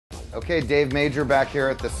Okay, Dave Major back here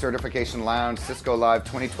at the Certification Lounge, Cisco Live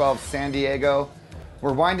 2012, San Diego.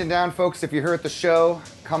 We're winding down, folks. If you're here at the show,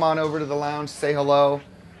 come on over to the lounge, say hello.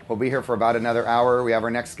 We'll be here for about another hour. We have our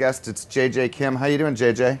next guest. It's JJ Kim. How you doing,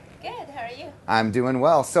 JJ? Good. How are you? I'm doing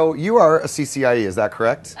well. So you are a CCIE, is that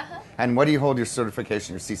correct? Uh-huh. And what do you hold your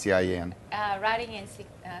certification, your CCIE in? Routing and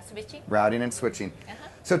switching. Routing and switching. Uh-huh.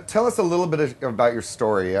 So tell us a little bit about your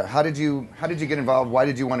story. How did you get involved? Why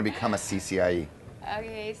did you want to become a CCIE?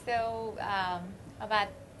 Okay, so about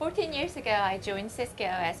 14 years ago, I joined Cisco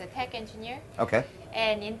as a tech engineer. Okay.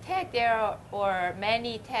 And in tech, there were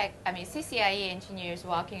many CCIE engineers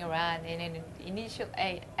walking around. And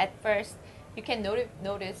at first, you can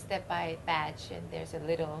notice that by badge, and there's a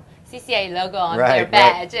little CCIE logo on their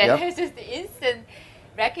badge, and there's just the instant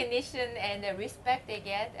recognition and the respect they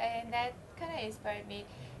get, and that kind of inspired me.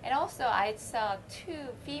 And also, I saw 2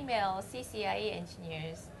 female CCIE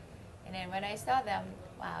engineers. And then when I saw them,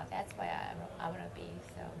 wow, that's why I want to be.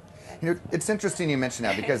 So you know, it's interesting you mention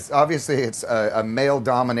that because obviously it's a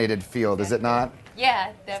male-dominated field, is it not?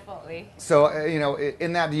 Yeah, definitely. So you know,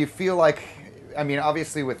 in that, do you feel like, I mean,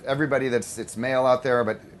 obviously with everybody it's male out there,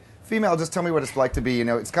 but female, just tell me what it's like to be. You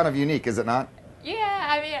know, it's kind of unique, is it not? Yeah,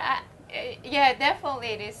 I mean, yeah, definitely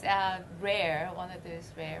it is rare, one of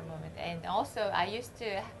those rare moments. And also, I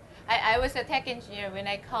was a tech engineer when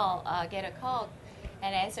I get a call.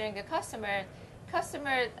 And answering the customer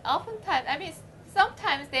oftentimes, I mean,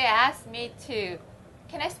 sometimes they ask me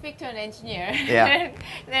can I speak to an engineer? Yeah.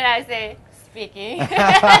 Then I say, speaking.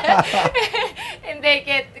 And they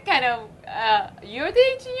get kind of, you're the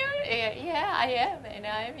engineer? Yeah, I am, and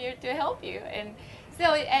I'm here to help you. And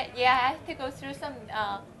so, yeah, I have to go through some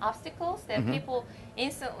obstacles that people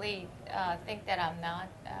instantly think that I'm not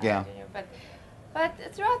engineer. But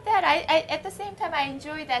throughout that, I at the same time, I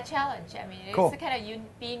enjoy that challenge. I mean, it's kind of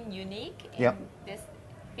being unique in this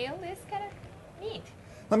field is kind of neat.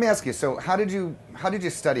 Let me ask you. So, how did you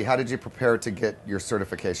study? How did you prepare to get your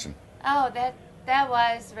certification? Oh, that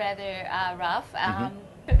was rather rough.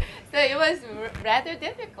 So it was rather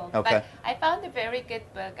difficult. Okay. But I found a very good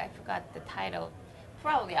book. I forgot the title.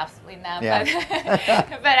 Probably obsolete now, Yeah.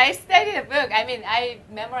 but I studied the book. I mean, I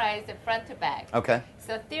memorized it front to back. Okay.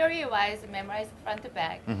 So theory-wise, memorized front to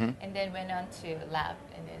back, and then went on to lab,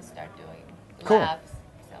 and then start doing labs.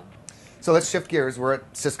 So let's shift gears. We're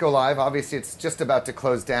at Cisco Live. Obviously, it's just about to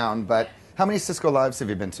close down, but how many Cisco Lives have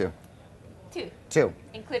you been to? 2. 2.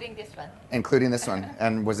 Including this one. Including this one.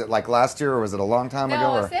 And was it like last year, or was it a long time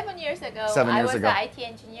ago? No, 7 years ago. 7 years ago. I was an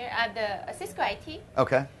IT engineer at the Cisco IT.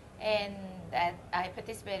 Okay. And that I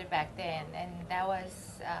participated back then, and that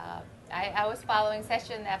was I was following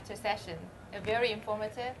session after session. Very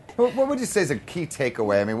informative. What would you say is a key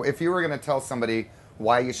takeaway? I mean, if you were going to tell somebody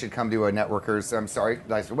why you should come to a Networkers,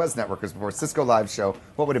 it was Networkers before, Cisco Live show,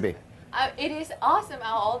 what would it be? It is awesome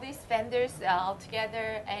how all these vendors all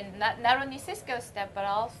together, and not only Cisco stuff, but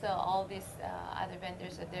also all these other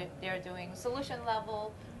vendors that they're doing solution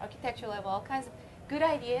level, architecture level, all kinds of good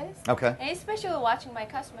ideas. Okay. And especially watching my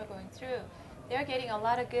customer going through, they're getting a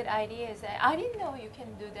lot of good ideas. I didn't know you can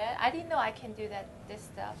do that. I didn't know I can do that. This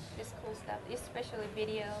cool stuff, especially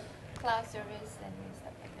video, cloud service, and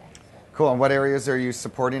stuff like that. So. Cool. And what areas are you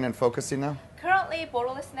supporting and focusing now? Currently,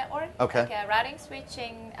 borderless network. Okay. Like routing,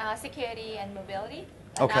 switching, security, and mobility.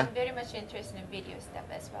 And Okay. I'm very much interested in video stuff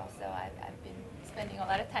as well. So I've been spending a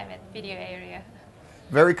lot of time at video area.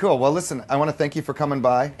 Very cool. Well, listen, I want to thank you for coming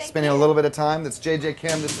by, spending you. a little bit of time. That's JJ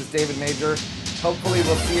Kim. This is David Major. Hopefully,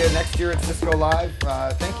 we'll see you next year at Cisco Live.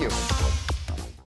 Thank you.